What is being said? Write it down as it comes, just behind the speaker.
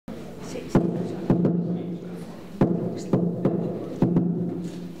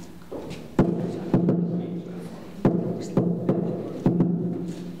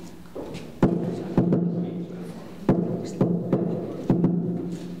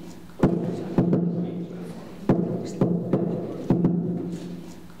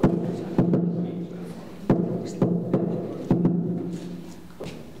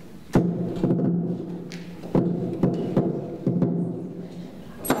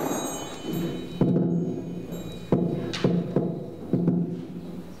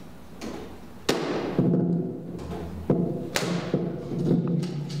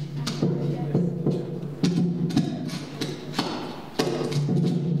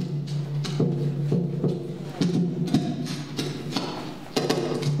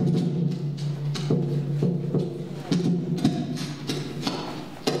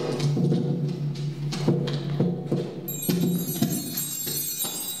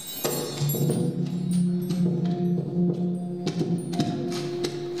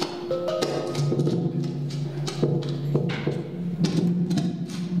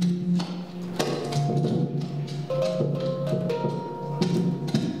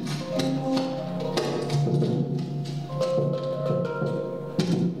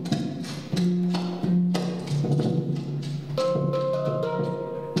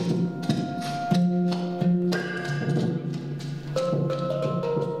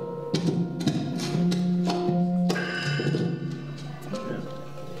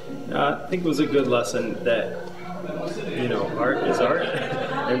I think it was a good lesson that, you know, art is art.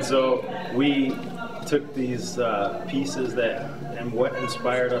 And so we took these pieces and what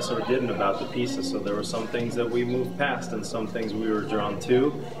inspired us or didn't about the pieces. So there were some things that we moved past and some things we were drawn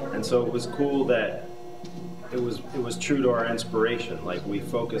to. And so it was cool that it was true to our inspiration. Like, we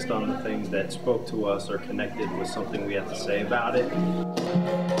focused on the things that spoke to us or connected with something we had to say about it.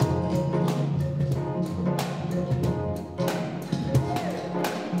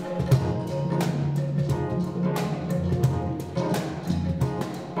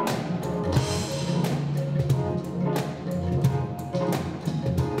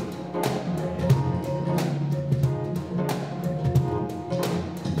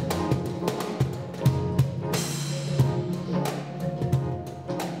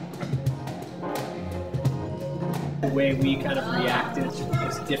 The way we kind of reacted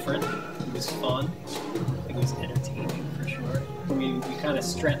was different. It was fun. I think it was entertaining for sure. We kind of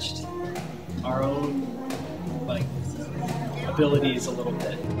stretched our own abilities a little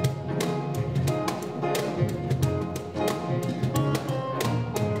bit.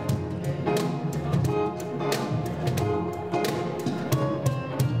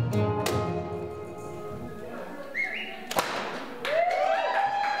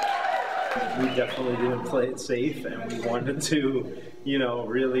 We definitely didn't play it safe, and we wanted to, you know,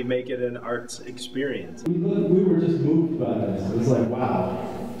 really make it an arts experience. We were just moved by this. It was like, wow.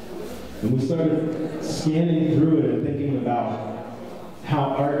 And we started scanning through it and thinking about how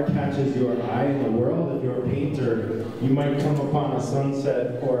art catches your eye in the world. If you're a painter, you might come upon a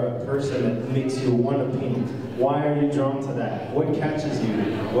sunset or a person that makes you want to paint. Why are you drawn to that? What catches you?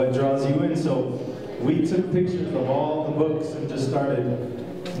 What draws you in? So we took pictures of all the books and just started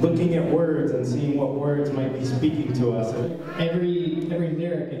looking at words and seeing what words might be speaking to us. Every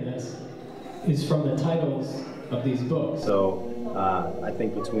lyric in this is from the titles of these books. So I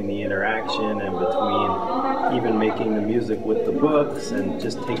think between the interaction and between even making the music with the books and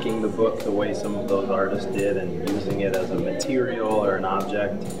just taking the book the way some of those artists did and using it as a material or an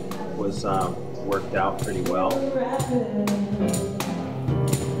object was worked out pretty well.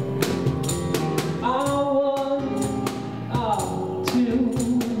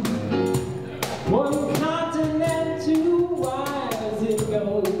 One continent, two wires it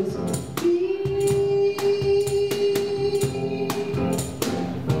goes.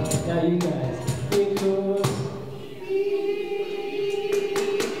 Now you guys, it goes.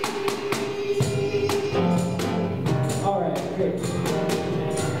 All right, great.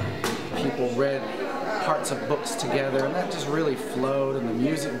 People read parts of books together, and that just really flowed, and the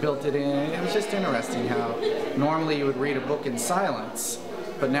music built it in. It was just interesting how normally you would read a book in silence,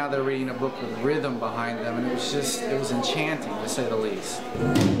 but now they're reading a book with rhythm behind them, and it was enchanting, to say the least.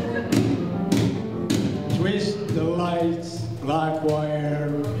 Twist the lights like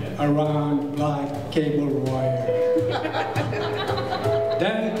wire around like cable wire.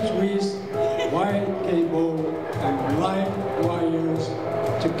 Then twist white cable and light wires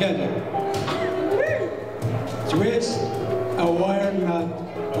together. Twist a wire nut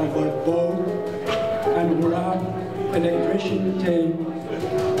over both and wrap electrician tape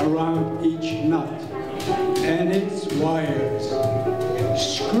around each nut and its wires.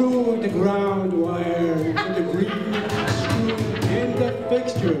 screw the ground wire to the green screw in the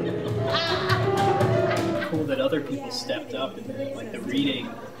fixture. Cool that other people stepped up and like the reading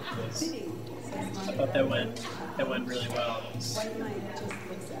was, I thought that went really well.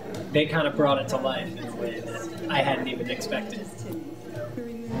 They kind of brought it to life in a way that I hadn't even expected.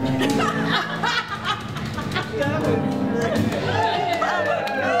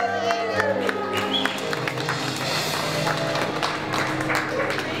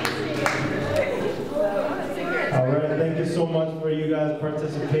 All right, thank you so much for you guys'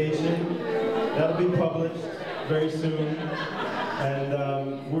 participation. That'll be published very soon.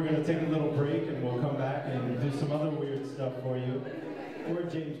 And we're going to take a little break and we'll come back and do some other weird stuff for you. Or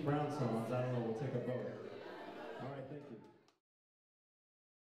James Brown songs, I don't know, we'll take a vote. All right, thank you.